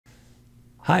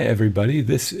Hi everybody,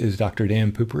 this is Dr.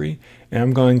 Dan Poopery, and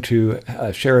I'm going to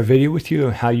share a video with you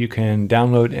on how you can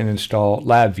download and install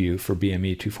LabVIEW for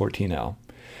BME 214L.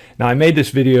 Now I made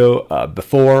this video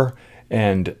before,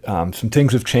 and some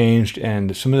things have changed,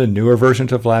 and some of the newer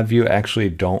versions of LabVIEW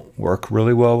actually don't work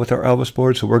really well with our ELVIS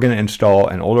board, so we're going to install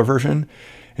an older version.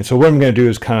 And so what I'm going to do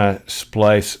is kind of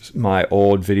splice my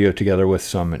old video together with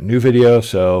some new video,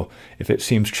 so if it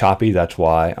seems choppy, that's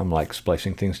why I'm like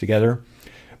splicing things together.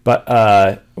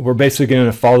 But we're basically going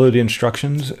to follow the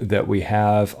instructions that we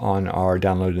have on our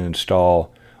download and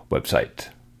install website.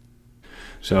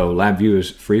 So LabVIEW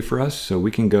is free for us, so we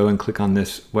can go and click on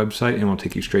this website and we'll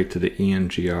take you straight to the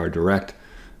ENGR Direct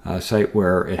site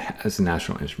where it has the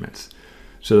National Instruments.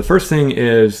 So the first thing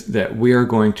is that we are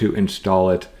going to install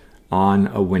it on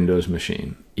a Windows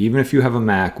machine. Even if you have a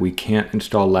Mac, we can't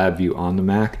install LabVIEW on the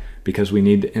Mac because we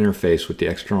need to interface with the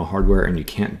external hardware, and you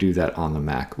can't do that on the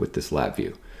Mac with this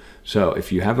LabVIEW. So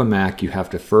if you have a Mac, you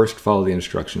have to first follow the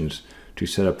instructions to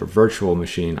set up a virtual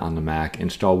machine on the Mac,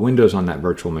 install Windows on that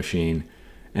virtual machine,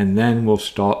 and then we'll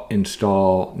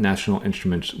install National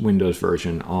Instruments Windows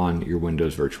version on your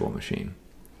Windows virtual machine.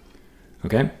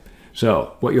 Okay,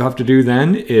 so what you have to do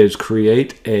then is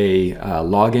create a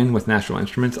login with National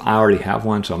Instruments. I already have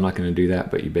one, so I'm not going to do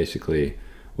that, but you basically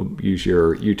will use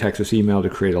your UTexas email to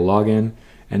create a login,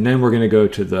 and then we're going to go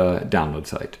to the download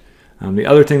site. The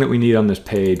other thing that we need on this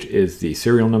page is the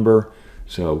serial number,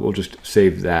 so we'll just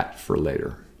save that for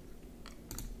later.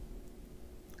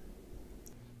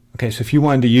 Okay, so if you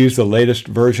wanted to use the latest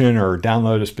version or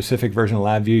download a specific version of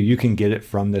LabVIEW, you can get it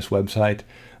from this website.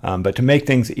 But to make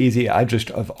things easy, I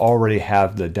just already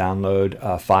have the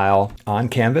download file on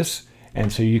Canvas,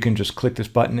 and so you can just click this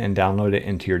button and download it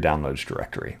into your downloads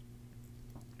directory.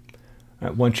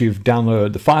 Once you've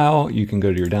downloaded the file, you can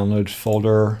go to your downloads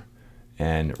folder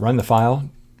and run the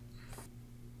file.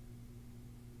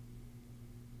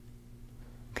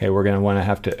 Okay, we're going to want to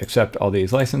have to accept all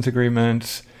these license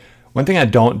agreements. One thing I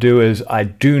don't do is I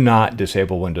do not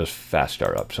disable Windows Fast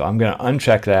Startup. So I'm going to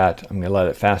uncheck that. I'm going to let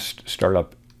it fast start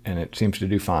up, and it seems to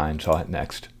do fine. So I'll hit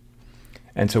next.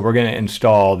 And so we're going to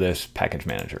install this package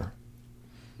manager.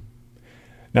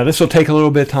 Now this will take a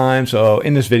little bit of time, so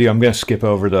in this video I'm going to skip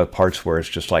over the parts where it's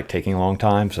just like taking a long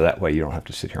time, so that way you don't have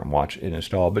to sit here and watch it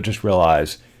install, but just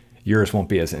realize yours won't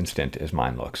be as instant as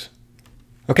mine looks.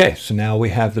 Okay, so now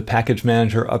we have the package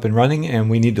manager up and running, and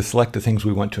we need to select the things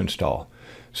we want to install.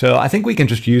 So I think we can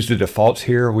just use the defaults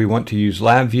here. We want to use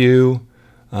LabVIEW,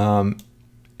 and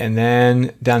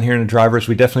then down here in the drivers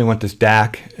we definitely want this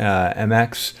DAC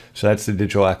MX, so that's the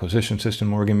digital acquisition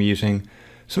system we're going to be using.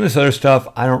 Some of this other stuff,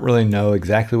 I don't really know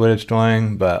exactly what it's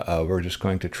doing, but we're just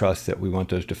going to trust that we want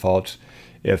those defaults.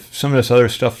 If some of this other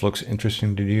stuff looks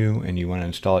interesting to you and you want to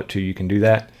install it too, you can do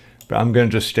that. But I'm going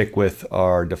to just stick with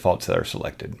our defaults that are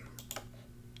selected.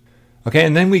 Okay,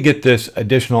 and then we get this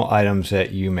additional items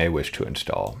that you may wish to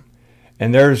install.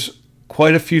 And there's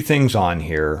quite a few things on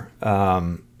here.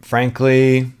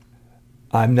 Frankly,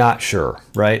 I'm not sure,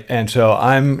 right? And so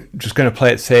I'm just going to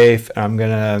play it safe. I'm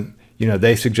going to,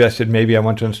 they suggested maybe I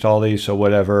want to install these, so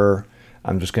whatever,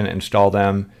 I'm just going to install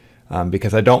them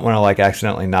because I don't want to like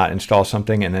accidentally not install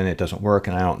something and then it doesn't work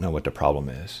and I don't know what the problem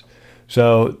is.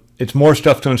 So it's more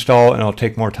stuff to install and it'll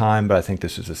take more time, but I think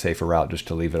this is a safer route just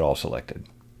to leave it all selected.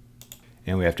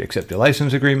 And we have to accept the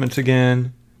license agreements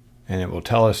again, and it will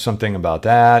tell us something about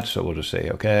that, so we'll just say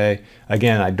okay.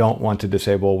 Again, I don't want to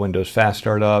disable Windows Fast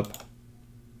Startup,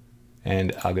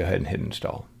 and I'll go ahead and hit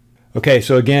install. Okay,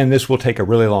 so again, this will take a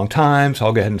really long time, so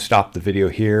I'll go ahead and stop the video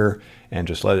here and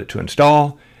just let it to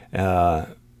install, and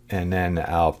then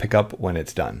I'll pick up when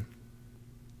it's done.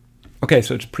 Okay,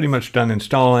 so it's pretty much done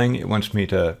installing. It wants me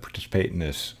to participate in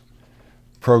this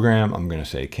program. I'm going to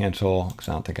say cancel because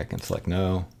I don't think I can select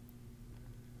no.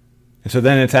 And so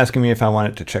then it's asking me if I want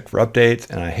it to check for updates,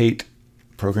 and I hate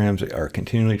programs that are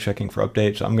continually checking for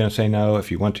updates, so I'm going to say no.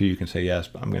 If you want to, you can say yes,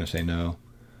 but I'm going to say no.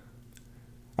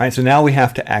 All right, so now we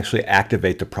have to actually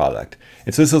activate the product.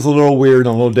 And so this is a little weird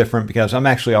and a little different because I'm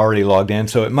actually already logged in.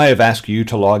 So it might have asked you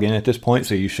to log in at this point,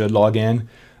 so you should log in.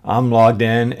 I'm logged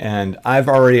in and I've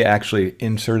already actually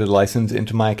inserted license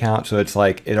into my account. So it's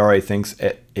like it already thinks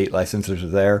 8 licenses are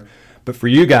there. But for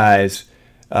you guys,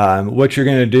 what you're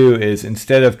going to do is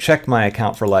instead of check my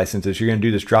account for licenses, you're going to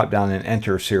do this drop down and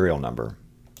enter serial number.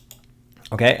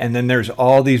 Okay, and then there's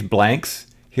all these blanks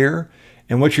here.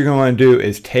 And what you're going to want to do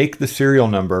is take the serial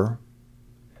number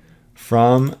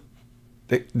from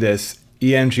this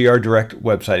ENGR Direct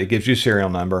website. It gives you a serial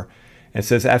number. It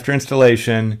says after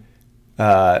installation,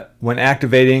 when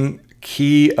activating,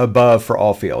 key above for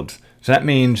all fields. So that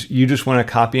means you just want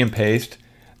to copy and paste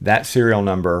that serial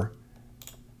number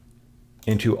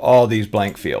into all these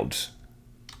blank fields.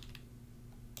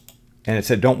 And it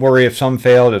said, don't worry if some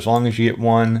failed, as long as you get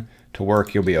one to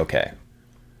work, you'll be okay.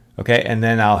 Okay, and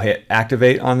then I'll hit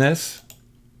activate on this.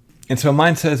 And so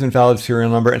mine says invalid serial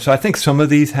number. And so I think some of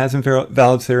these has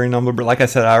invalid serial number, but like I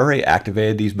said, I already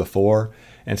activated these before.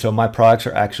 And so my products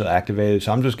are actually activated.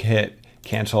 So I'm just gonna hit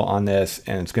cancel on this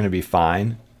and it's gonna be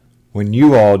fine. When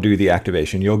you all do the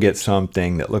activation, you'll get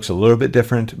something that looks a little bit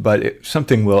different, but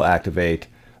something will activate.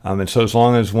 And so as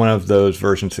long as one of those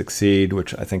versions succeed,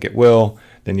 which I think it will,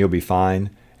 then you'll be fine.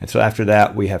 And so after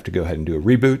that, we have to go ahead and do a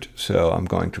reboot. So I'm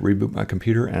going to reboot my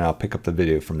computer and I'll pick up the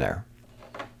video from there.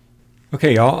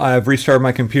 Okay, y'all, I've restarted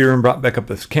my computer and brought back up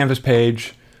this Canvas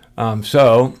page.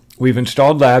 So we've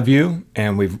installed LabVIEW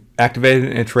and we've activated it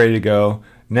and it's ready to go.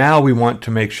 Now we want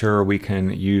to make sure we can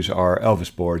use our ELVIS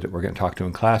board that we're going to talk to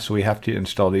in class. So we have to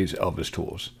install these ELVIS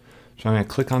tools. So I'm going to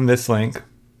click on this link.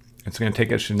 It's going to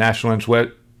take us to National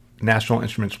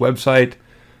Instruments website.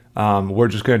 We're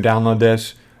just going to download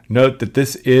this. Note that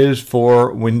this is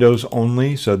for Windows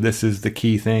only. So this is the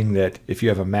key thing, that if you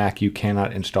have a Mac, you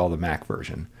cannot install the Mac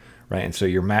version, right? And so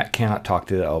your Mac cannot talk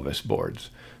to the ELVIS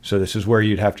boards. So this is where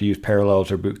you'd have to use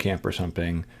Parallels or Boot Camp or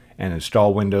something and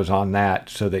install Windows on that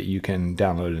so that you can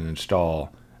download and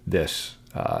install this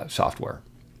software.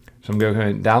 So I'm going to go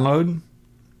ahead and download,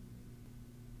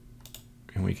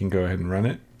 and we can go ahead and run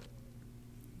it.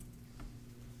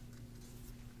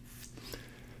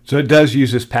 So it does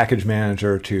use this package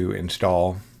manager to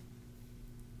install.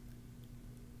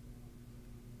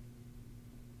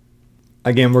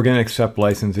 Again, we're going to accept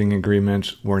licensing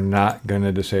agreements. We're not going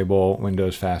to disable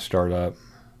Windows Fast Startup.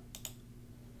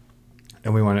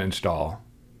 And we want to install.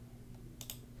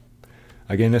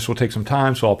 Again, this will take some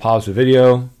time, so I'll pause the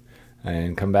video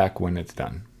and come back when it's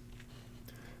done.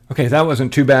 Okay, that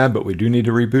wasn't too bad, but we do need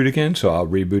to reboot again, so I'll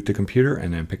reboot the computer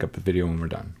and then pick up the video when we're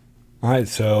done. All right,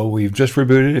 so we've just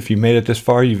rebooted. If you made it this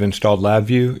far, you've installed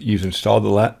LabVIEW, you've installed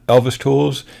the ELVIS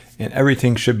tools, and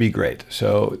everything should be great.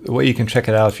 So the way you can check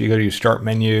it out, if you go to your Start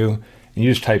menu and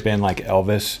you just type in like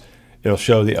ELVIS, it'll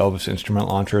show the ELVIS instrument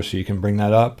launcher, so you can bring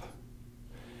that up.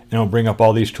 And it'll bring up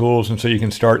all these tools, and so you can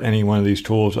start any one of these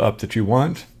tools up that you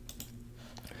want.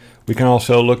 We can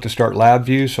also look to start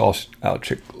LabVIEW, so I'll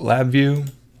check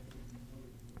LabVIEW.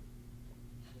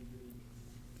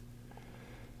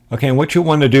 Okay, and what you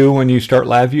want to do when you start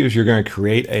LabVIEW is you're going to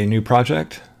create a new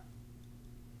project.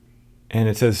 And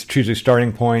it says choose a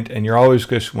starting point, and you're always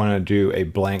just want to do a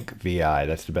blank VI.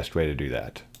 That's the best way to do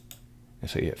that. And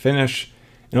so you hit finish.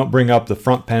 It'll bring up the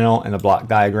front panel and the block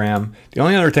diagram. The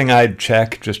only other thing I'd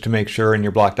check just to make sure in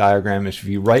your block diagram is if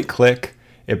you right click,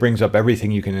 it brings up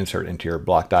everything you can insert into your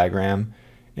block diagram.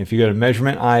 And if you go to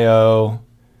measurement IO,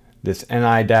 this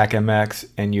NI DAC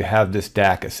MX, and you have this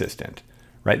DAC assistant,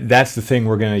 right? That's the thing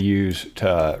we're going to use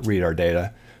to read our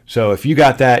data. So if you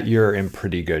got that, you're in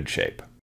pretty good shape.